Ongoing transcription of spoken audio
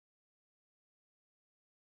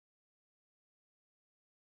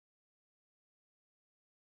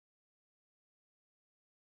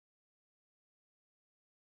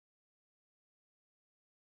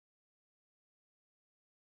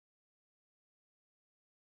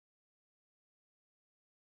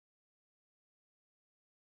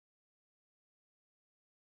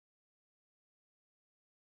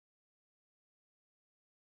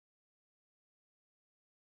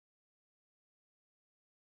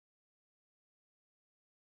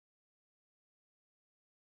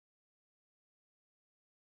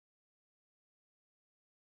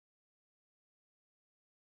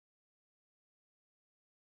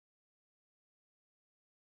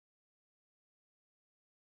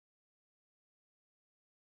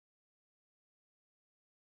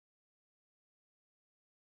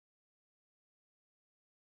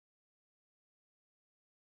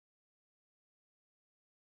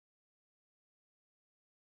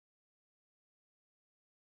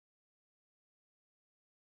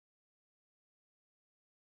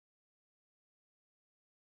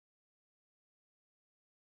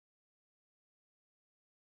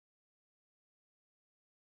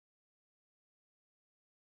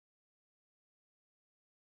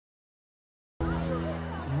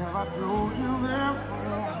I told you there's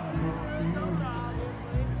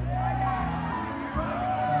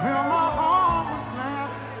fill my heart with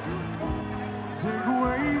gladness, take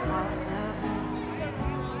away my sadness,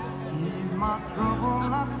 ease my trouble,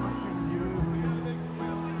 that's what you do.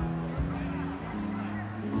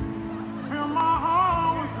 Fill my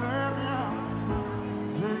heart with gladness,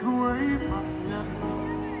 take away my sadness,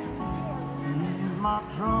 ease my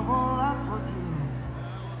trouble, that's what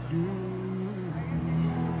you do.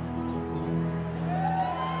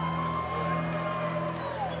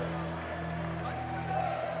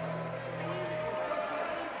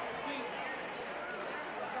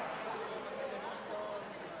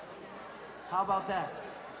 How about that?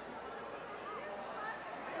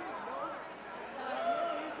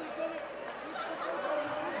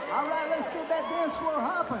 All right, let's get that dance floor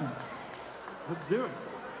hopping. Let's do it.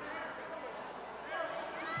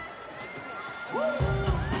 Woo! All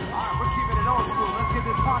right, we're keeping it old school. Let's get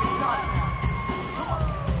this party started now. Come on.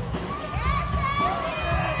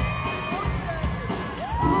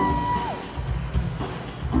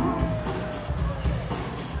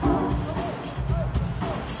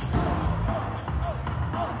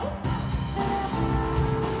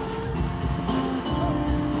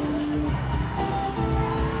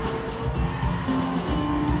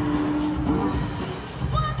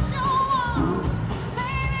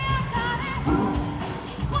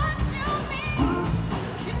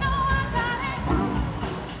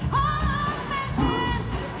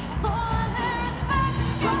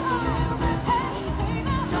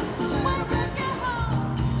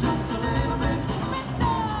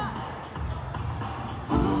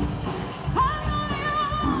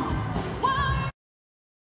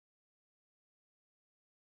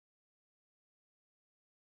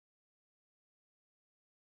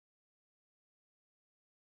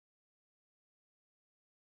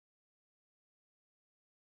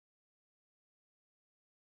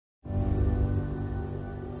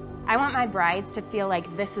 I want my brides to feel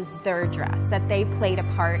like this is their dress, that they played a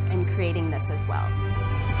part in creating this as well.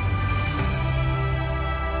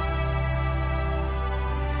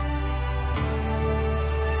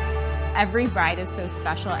 Every bride is so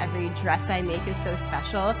special, every dress I make is so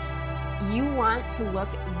special. You want to look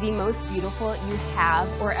the most beautiful you have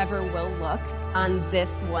or ever will look on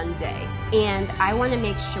this one day. And I want to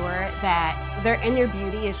make sure that their inner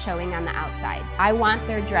beauty is showing on the outside. I want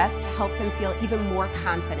their dress to help them feel even more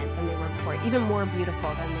confident than they were before, even more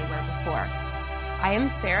beautiful than they were before. I am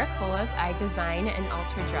Sarah Colas. I design and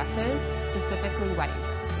alter dresses, specifically wedding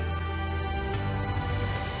dresses.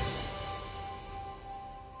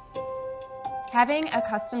 Having a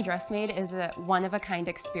custom dress made is a one-of-a-kind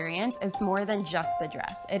experience. It's more than just the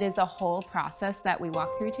dress. It is a whole process that we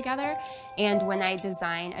walk through together. And when I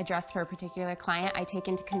design a dress for a particular client, I take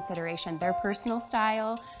into consideration their personal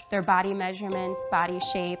style, their body measurements, body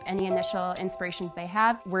shape, any initial inspirations they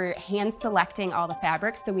have. We're hand selecting all the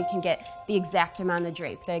fabrics so we can get the exact amount of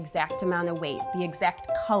drape, the exact amount of weight, the exact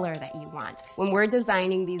color that you want. When we're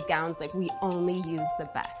designing these gowns, we only use the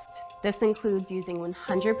best. This includes using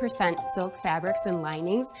 100% silk fabrics and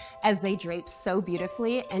linings as they drape so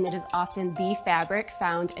beautifully, and it is often the fabric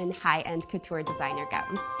found in high-end couture designer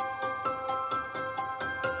gowns.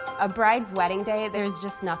 A bride's wedding day, there's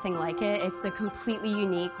just nothing like it. It's a completely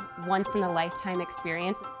unique, once-in-a-lifetime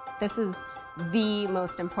experience. This is the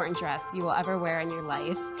most important dress you will ever wear in your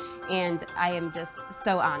life, and I am just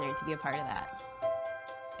so honored to be a part of that.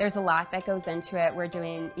 There's a lot that goes into it. We're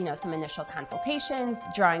doing, some initial consultations,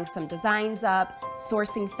 drawing some designs up,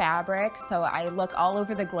 sourcing fabric. So I look all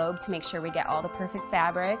over the globe to make sure we get all the perfect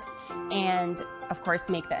fabrics, and of course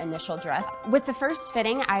make the initial dress. With the first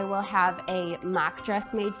fitting, I will have a mock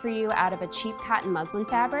dress made for you out of a cheap cotton muslin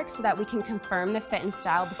fabric so that we can confirm the fit and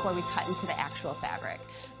style before we cut into the actual fabric.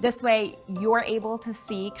 This way, you're able to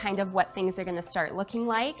see kind of what things are gonna start looking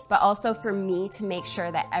like, but also for me to make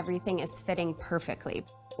sure that everything is fitting perfectly.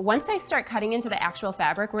 Once I start cutting into the actual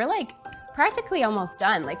fabric, we're practically almost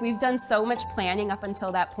done. We've done so much planning up until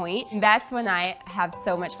that point. That's when I have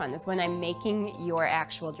so much fun, is when I'm making your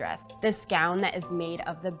actual dress. This gown that is made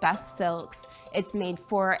of the best silks, it's made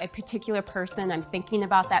for a particular person. I'm thinking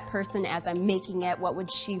about that person as I'm making it. What would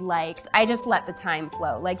she like? I just let the time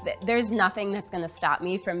flow. There's nothing that's gonna stop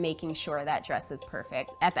me from making sure that dress is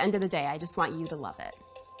perfect. At the end of the day, I just want you to love it.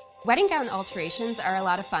 Wedding gown alterations are a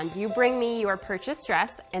lot of fun. You bring me your purchased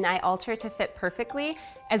dress and I alter to fit perfectly,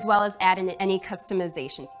 as well as add in any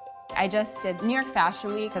customizations. I just did New York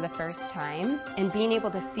Fashion Week for the first time, and being able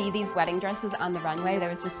to see these wedding dresses on the runway, there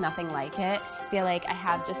was just nothing like it. I feel like I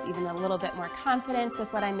have just even a little bit more confidence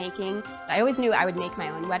with what I'm making. I always knew I would make my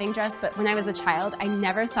own wedding dress, but when I was a child, I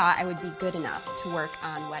never thought I would be good enough to work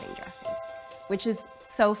on wedding dresses, which is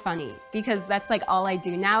so funny because that's like all I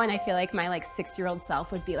do now, and I feel like my 6-year-old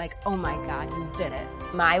self would be like, oh my God, you did it.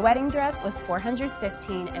 My wedding dress was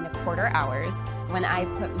 415.25 hours when I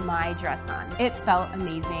put my dress on. It felt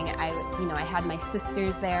amazing. I had my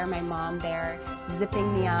sisters there, my mom there,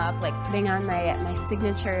 zipping me up, putting on my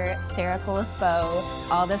signature Sarah Colas bow,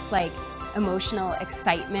 all this emotional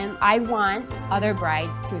excitement. I want other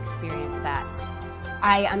brides to experience that.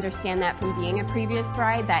 I understand that from being a previous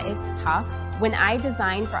bride that it's tough. When I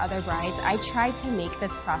design for other brides, I try to make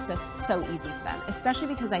this process so easy for them, especially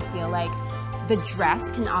because I feel like the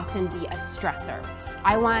dress can often be a stressor.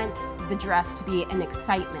 I want the dress to be an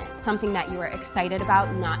excitement, something that you are excited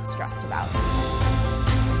about, not stressed about.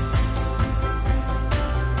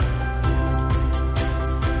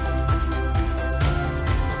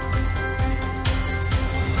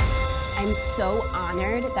 I'm so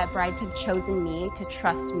honored that brides have chosen me to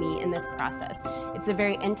trust me in this process. It's a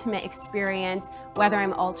very intimate experience, whether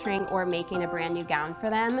I'm altering or making a brand new gown for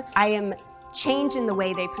them. I am changing the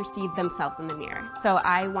way they perceive themselves in the mirror. So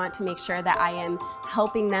I want to make sure that I am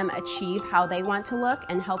helping them achieve how they want to look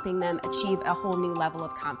and helping them achieve a whole new level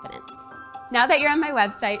of confidence. Now that you're on my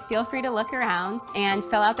website, feel free to look around and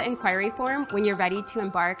fill out the inquiry form when you're ready to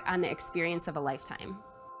embark on the experience of a lifetime.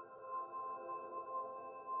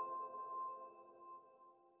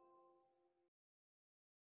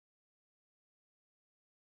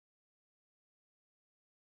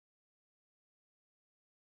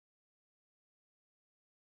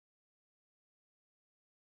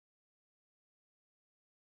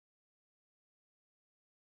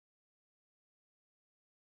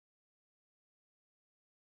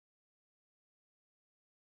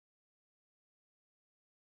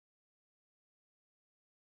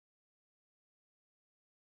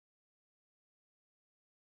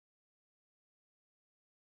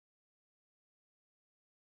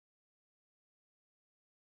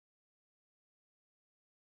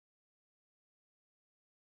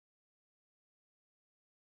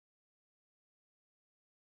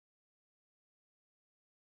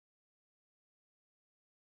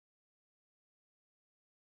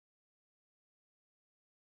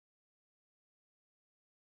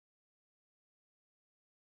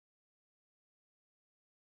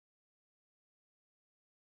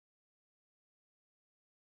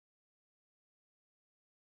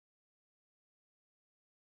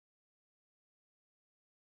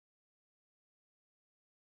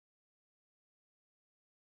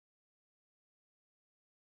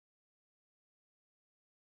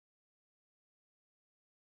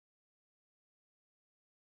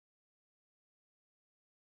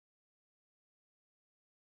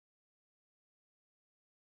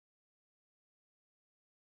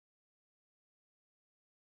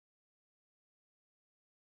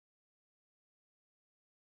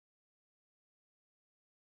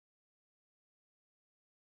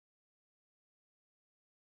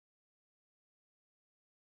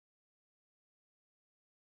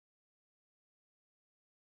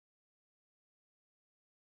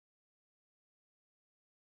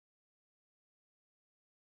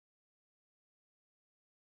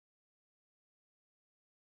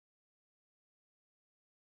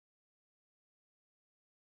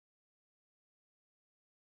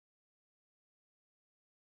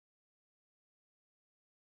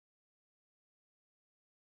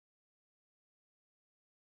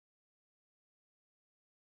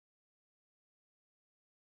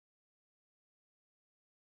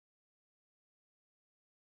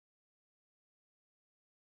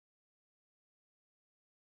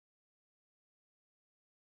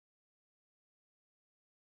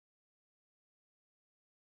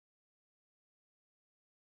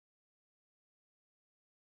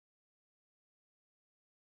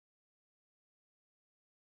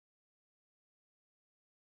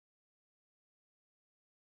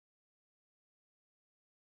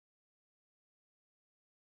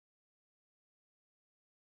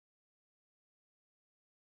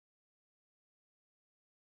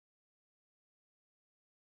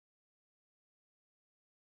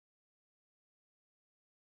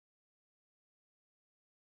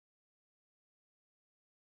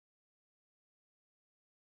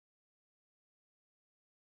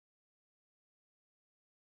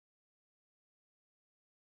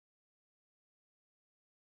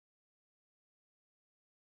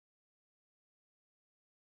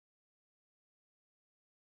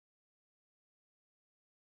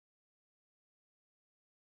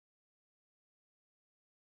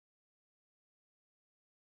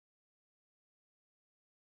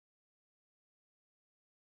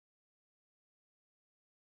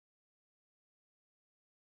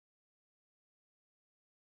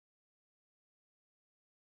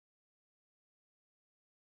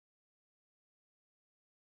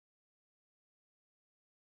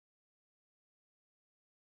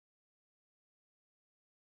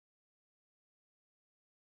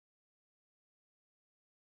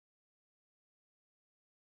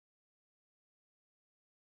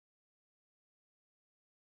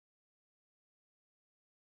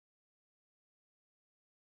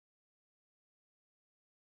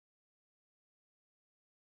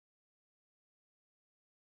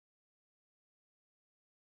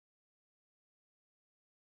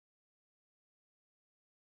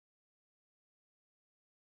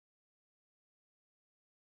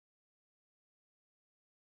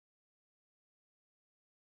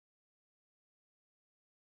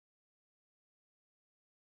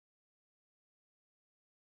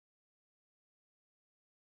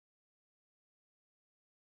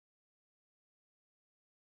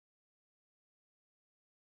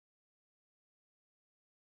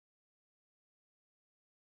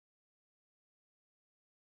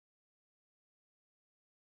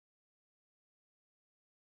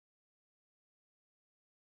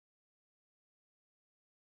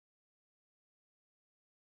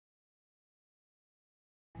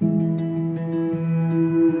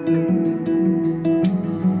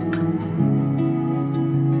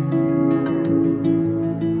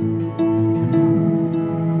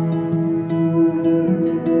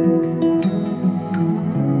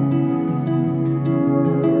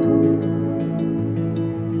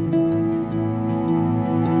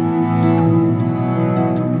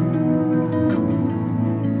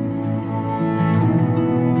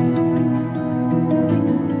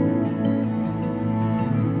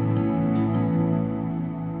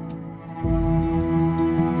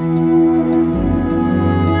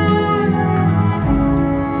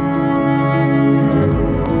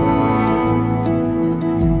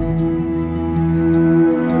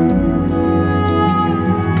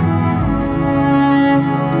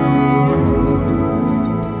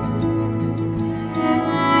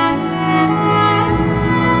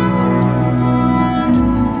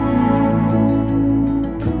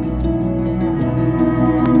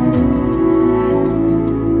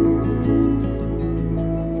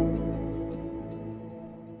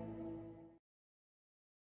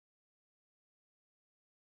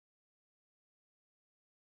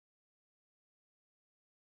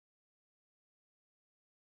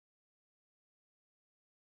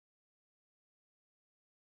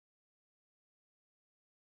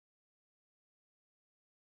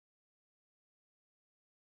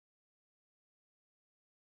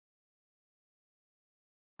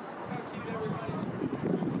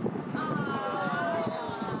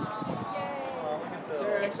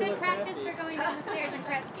 It's good practice for going down the stairs and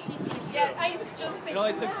Kresge. Yeah, I was just thinking. It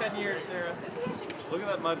only took 10 years, Sarah. Look at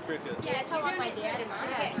that mud cricket. Yeah, tell my dad.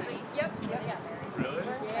 Yep. Really?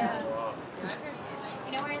 Yeah. Wow.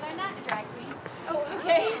 You know where I learned that? A drag queen. Oh,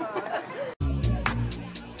 okay.